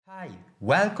Hi,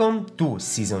 welcome to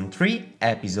Season 3,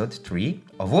 Episode 3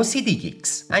 of OCD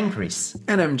Geeks. I'm Chris.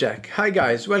 And I'm Jack. Hi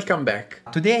guys, welcome back.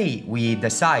 Today we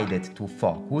decided to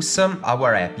focus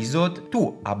our episode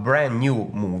to a brand new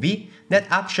movie that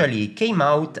actually came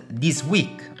out this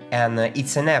week, and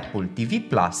it's an Apple TV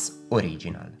Plus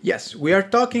original. Yes, we are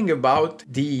talking about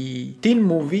the teen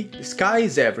movie The Sky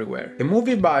is Everywhere, a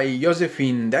movie by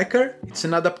Josephine Decker. It's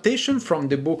an adaptation from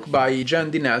the book by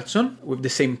Jan D. Nelson with the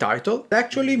same title.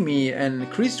 Actually, me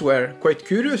and Chris were quite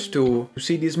curious to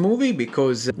see this movie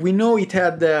because we know it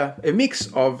had a mix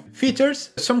of features,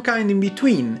 some kind in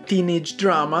between teenage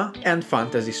drama and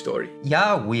fantasy story.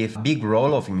 Yeah, with big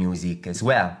role of music as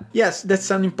well. Yes,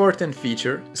 that's an important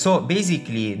feature. So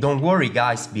basically, don't worry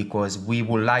guys, because we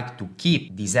would like to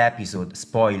keep this episode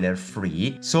spoiler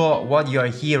free. So what you're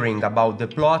hearing about the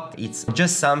plot, it's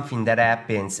just something that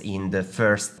happens in the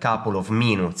first couple of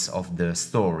minutes of the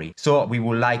story. So we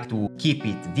would like to keep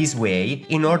it this way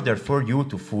in order for you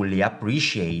to fully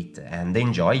appreciate and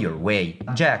enjoy your way.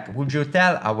 Jack, would you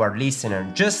tell our listener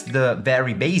just the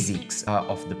very basics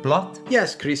of the plot?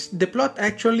 Yes, Chris, the plot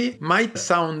actually might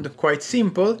sound quite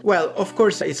simple. Well, of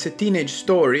course, it's a teenage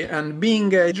story, and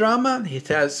being a drama, it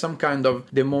has some kind of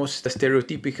the most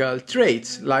stereotypical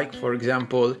traits, like, for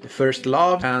example, the first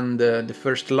love and the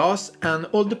first loss, and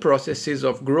all the processes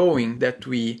of growing that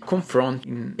we confront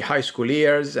in the high school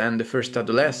years and the first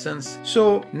adolescence.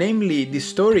 So, namely, this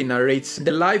story narrates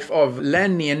the life of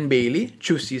Lenny and Bailey,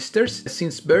 two sisters.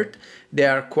 Since birth, they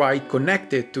are quite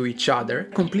connected to each other,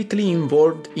 completely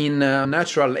involved in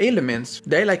natural elements.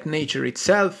 They like nature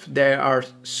itself, they are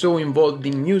so involved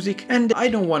in music, and I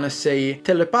don't want to say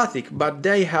telepathic, but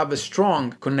they have a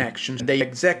strong connection. They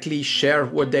exactly share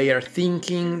what they are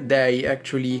thinking, they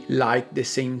actually like the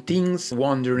same things,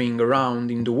 wandering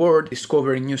around in the world,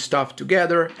 discovering new stuff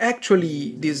together.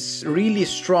 Actually, this really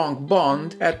strong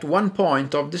bond at one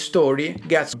point of the story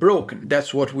gets broken.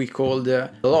 That's what we call the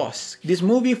loss. This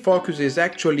movie focuses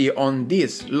actually on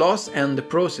this loss and the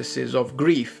processes of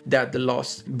grief that the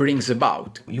loss brings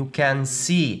about. You can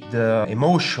see the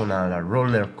emotional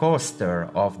roller coaster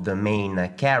of the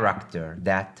main character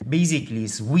that basically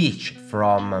switch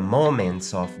from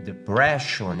moments of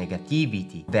depression,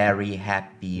 negativity, very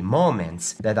happy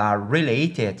moments that are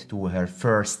related to her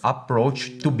first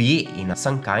approach to be in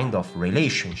some kind of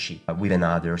relationship with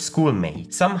another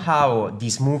schoolmate. Somehow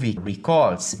this movie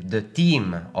recalls the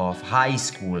theme of high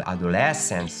school adolescence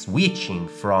switching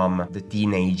from the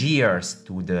teenage years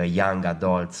to the young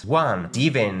adults one,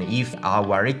 even if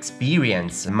our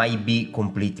experience might be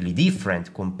completely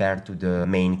different compared to the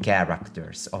main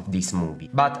characters of this movie.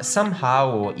 But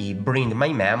somehow it brings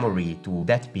my memory to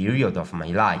that period of my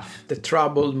life. The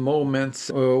troubled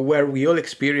moments where we all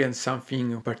experience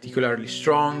something particularly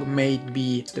strong,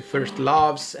 maybe the first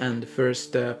loves and the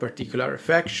first particular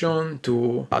affection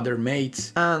to other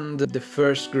mates, and the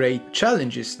first great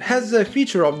challenges. As a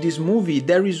feature of this movie,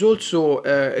 there is also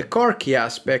a quirky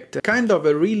aspect, kind of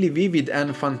a really vivid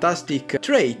and fantastic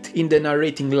trait in the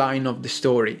narrating line of the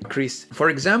story. Chris, for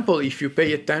example, if you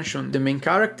pay attention, the main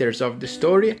characters of the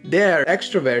story, they are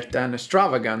extrovert and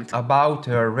extravagant. About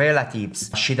her relatives,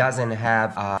 she doesn't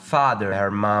have a father. Her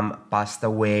mom passed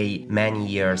away many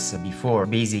years before.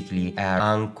 Basically, her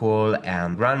uncle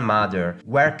and grandmother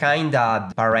were kind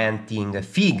of parenting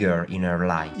figure in her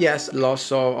life. Yes,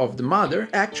 loss of the mother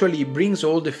actually brings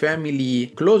all the family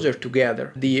closer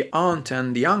together. The aunt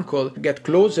and the uncle get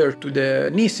closer to the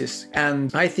nieces,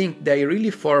 and I think they really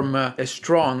form a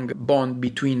strong bond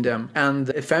between them and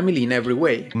a family in every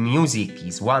way. Music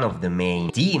is one of the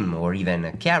main theme or even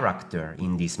a character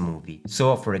in this movie.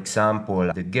 So, for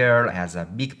example, the girl has a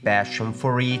big passion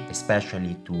for it,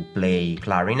 especially to play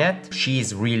clarinet. She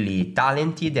is really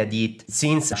talented at it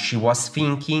since she was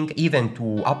thinking even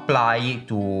to apply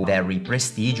to very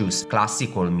prestigious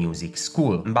classical music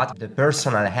school. But the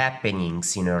personal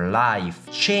happenings in her life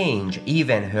change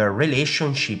even her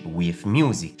relationship with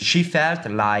music. She felt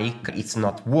like it's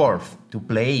not worth to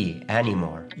play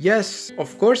anymore. Yes,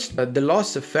 of course, the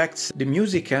loss affects the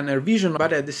music and her vision,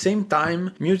 but at the same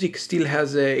time, music still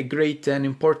has a great and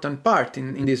important part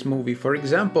in this movie. For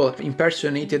example,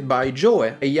 impersonated by Joe,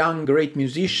 a young great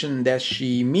musician that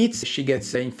she meets, she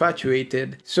gets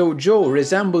infatuated. So Joe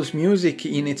resembles music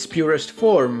in its purest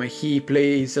form. He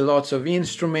plays lots of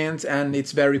instruments and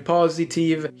it's very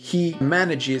positive. He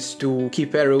manages to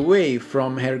keep her away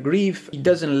from her grief. He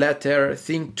doesn't let her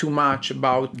think too much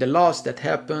about the loss that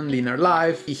happened in her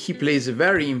life. He plays a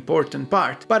very important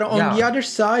part. But on the other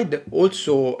side,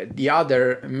 also the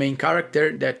other main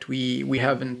character that we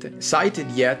have haven't cited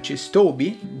yet, is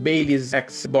Toby, Bailey's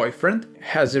ex-boyfriend,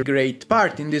 has a great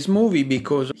part in this movie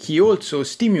because he also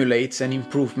stimulates an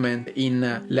improvement in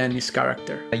Lenny's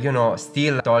character.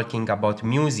 Still talking about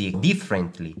music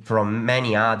differently from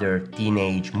many other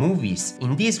teenage movies.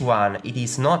 In this one, it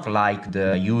is not like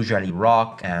the usually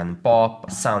rock and pop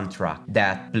soundtrack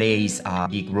that plays a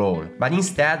big role, but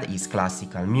instead is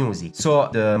classical music. So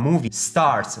the movie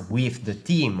starts with the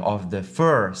theme of the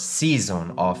first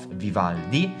season of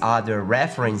Vivaldi, other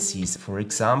references, for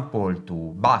example,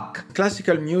 to Bach.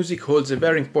 Classical music holds a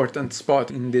very important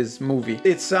spot in this movie.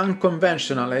 It's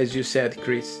unconventional, as you said,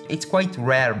 Chris. It's quite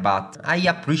rare, but I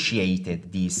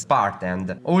appreciated this part,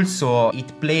 and also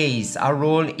it plays a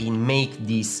role in make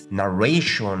this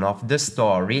narration of the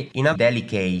story in a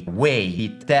delicate way.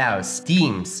 It tells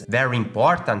themes very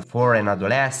important for an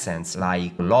adolescent,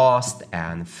 like lost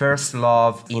and first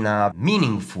love, in a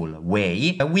meaningful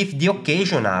way, with the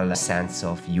occasional sense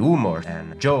of humor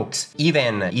and jokes,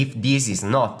 even if this is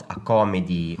not a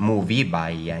comedy movie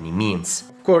by any means.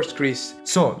 Of course, Chris.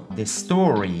 So, the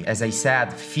story, as I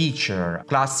said, feature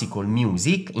classical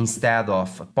music instead of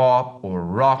pop or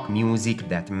rock music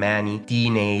that many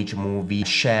teenage movies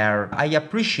share. I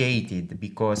appreciate it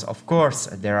because, of course,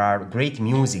 there are great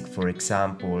music, for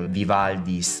example,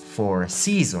 Vivaldi's Four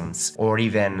Seasons or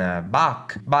even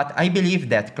Bach, but I believe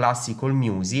that classical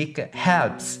music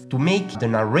helps to make the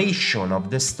narration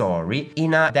of the story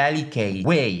in a delicate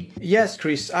way. Yes,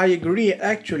 Chris, I agree.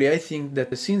 Actually, I think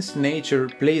that since nature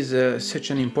plays such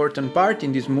an important part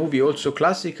in this movie, also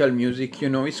classical music,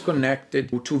 is connected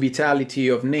to vitality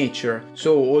of nature.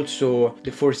 So also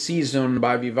the Four Seasons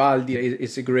by Vivaldi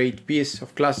is a great piece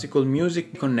of classical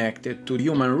music connected to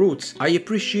human roots. I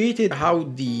appreciated how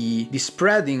the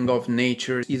spreading of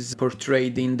nature is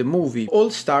portrayed in the movie. All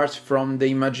starts from the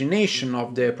imagination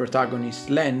of the protagonist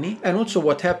Lenny, and also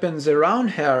what happens around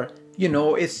her.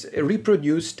 It's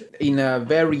reproduced in a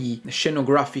very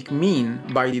scenographic mean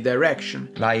by the direction.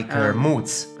 Like her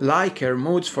moods. Like her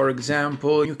moods, for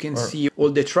example. You can see all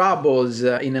the troubles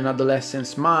in an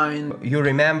adolescent's mind. You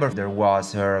remember there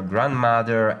was her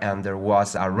grandmother and there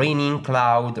was a raining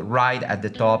cloud right at the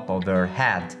top of her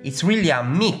head. It's really a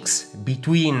mix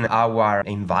between our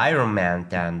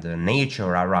environment and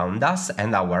nature around us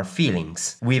and our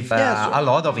feelings, with a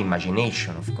lot of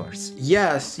imagination, of course.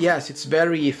 Yes, it's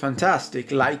very fantastic.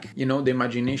 Like, the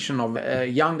imagination of a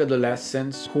young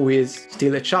adolescent who is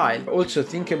still a child. Also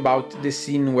think about the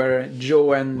scene where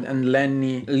Joe and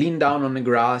Lenny lean down on the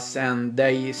grass and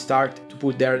they start to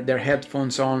put their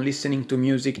headphones on, listening to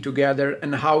music together,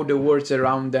 and how the words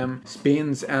around them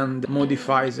spins and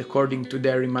modifies according to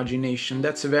their imagination.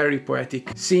 That's a very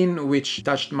poetic scene which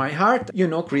touched my heart.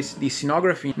 Chris, the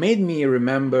scenography made me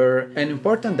remember an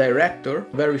important director,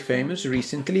 very famous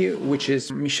recently, which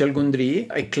is Michel Gondry,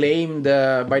 acclaimed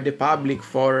by the public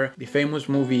for the famous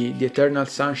movie The Eternal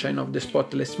Sunshine of the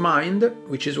Spotless Mind,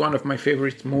 which is one of my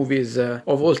favorite movies of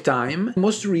all time.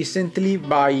 Most recently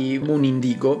by Moon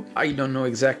Indigo, I don't know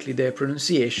exactly the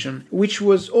pronunciation, which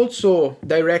was also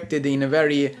directed in a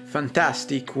very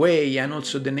fantastic way, and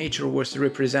also the nature was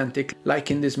represented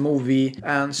like in this movie,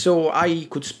 and so I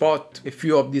could spot a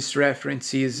few of these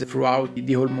references throughout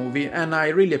the whole movie, and I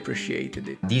really appreciated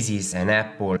it. This is an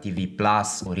Apple TV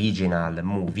Plus original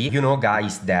movie.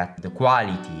 Guys, that the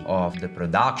quality of the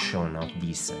production of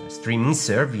this streaming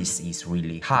service is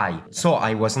really high. So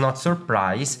I was not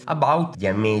surprised about the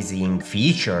amazing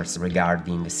features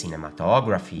regarding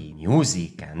cinematography,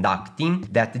 music and acting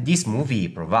that this movie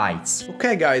provides.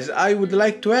 Okay guys, I would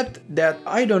like to add that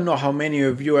I don't know how many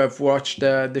of you have watched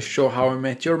the show How I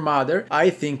Met Your Mother. I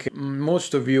think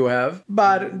most of you have,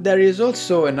 but there is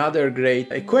also another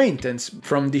great acquaintance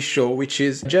from this show, which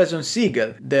is Jason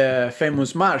Segel, the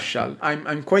famous Marshall.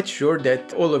 I'm quite sure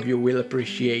that all of you will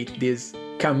appreciate this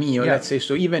cameo, let's say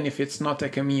so, even if it's not a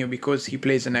cameo because he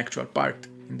plays an actual part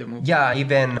in the movie. Yeah,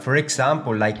 even for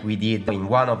example, like we did in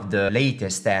one of the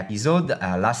latest episodes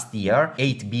last year,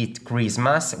 8-Bit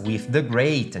Christmas, with the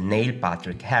great Neil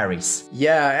Patrick Harris.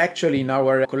 Yeah, actually in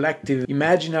our collective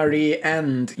imaginary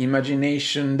and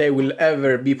imagination they will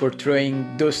ever be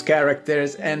portraying those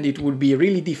characters, and it would be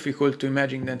really difficult to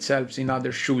imagine themselves in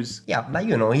other shoes. Yeah, but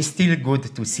it's still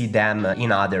good to see them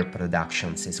in other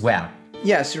productions as well.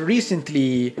 Yes,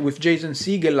 recently with Jason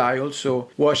Segel I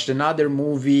also watched another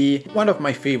movie, one of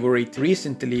my favorite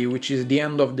recently, which is The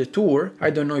End of the Tour. I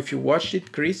don't know if you watched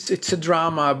it, Chris. It's a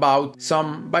drama about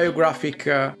some biographic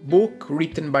book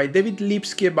written by David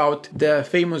Lipsky about the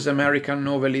famous American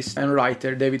novelist and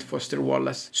writer David Foster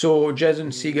Wallace. So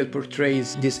Jason Segel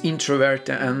portrays this introvert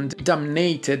and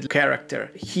dominated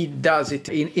character. He does it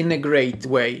in a great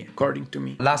way, according to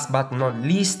me. Last but not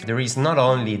least, there is not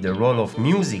only the role of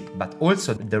music, but also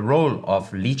the role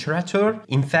of literature.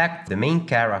 In fact, the main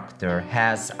character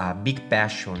has a big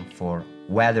passion for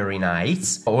Wuthering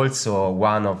Heights. Also,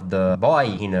 one of the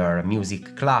boys in her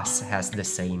music class has the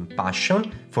same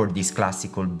passion for this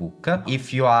classical book.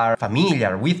 If you are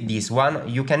familiar with this one,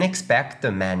 you can expect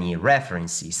many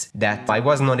references that I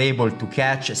was not able to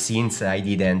catch since I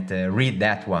didn't read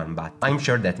that one, but I'm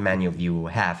sure that many of you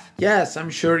have. Yes, I'm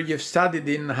sure you've studied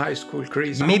in high school,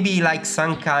 Chris. Maybe like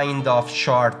some kind of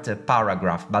short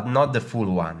paragraph, but not the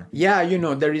full one. Yeah, you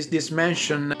know, there is this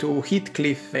mention to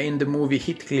Heathcliff in the movie.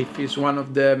 Heathcliff is one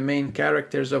of the main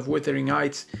characters of Wuthering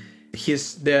Heights.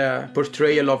 He's the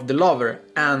portrayal of the lover,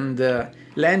 and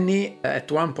Lenny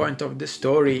at one point of the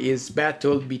story is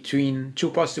battled between two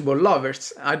possible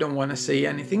lovers. I don't want to say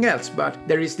anything else, but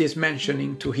there is this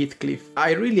mentioning to Heathcliff.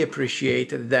 I really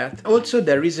appreciated that. Also,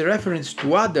 there is a reference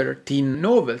to other teen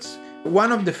novels.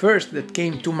 One of the first that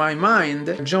came to my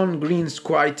mind, John Green's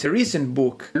quite recent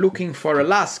book, Looking for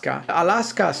Alaska.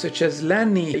 Alaska, such as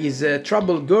Lenny, is a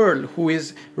troubled girl who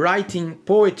is writing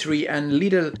poetry and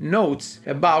little notes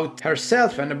about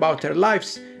herself and about her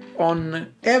lives on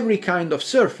every kind of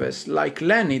surface, like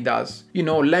Lenny does. You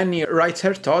know, Lenny writes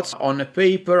her thoughts on a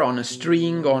paper, on a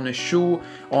string, on a shoe,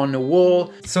 on a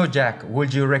wall. So Jack,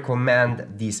 would you recommend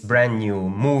this brand new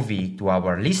movie to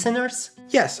our listeners?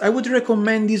 Yes, I would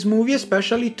recommend this movie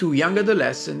especially to young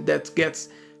adolescents that gets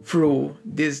through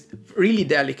these really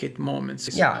delicate moments.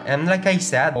 Yeah, and like I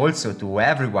said, also to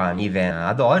everyone, even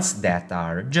adults that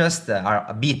are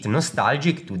a bit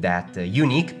nostalgic to that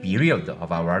unique period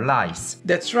of our lives.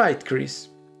 That's right, Chris.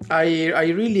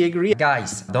 I really agree.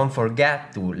 Guys, don't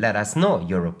forget to let us know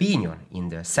your opinion in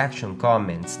the section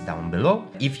comments down below.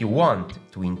 If you want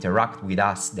to interact with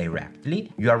us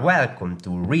directly, you are welcome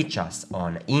to reach us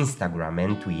on Instagram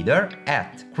and Twitter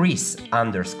at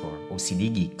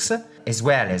Chris_OCDGeeks, as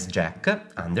well as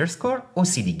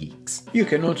Jack_OCDGeeks. You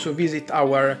can also visit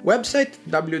our website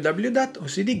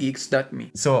www.ocdgeeks.me.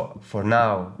 So, for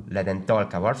now, let them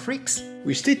talk our freaks.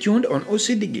 We stay tuned on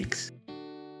OCD Geeks.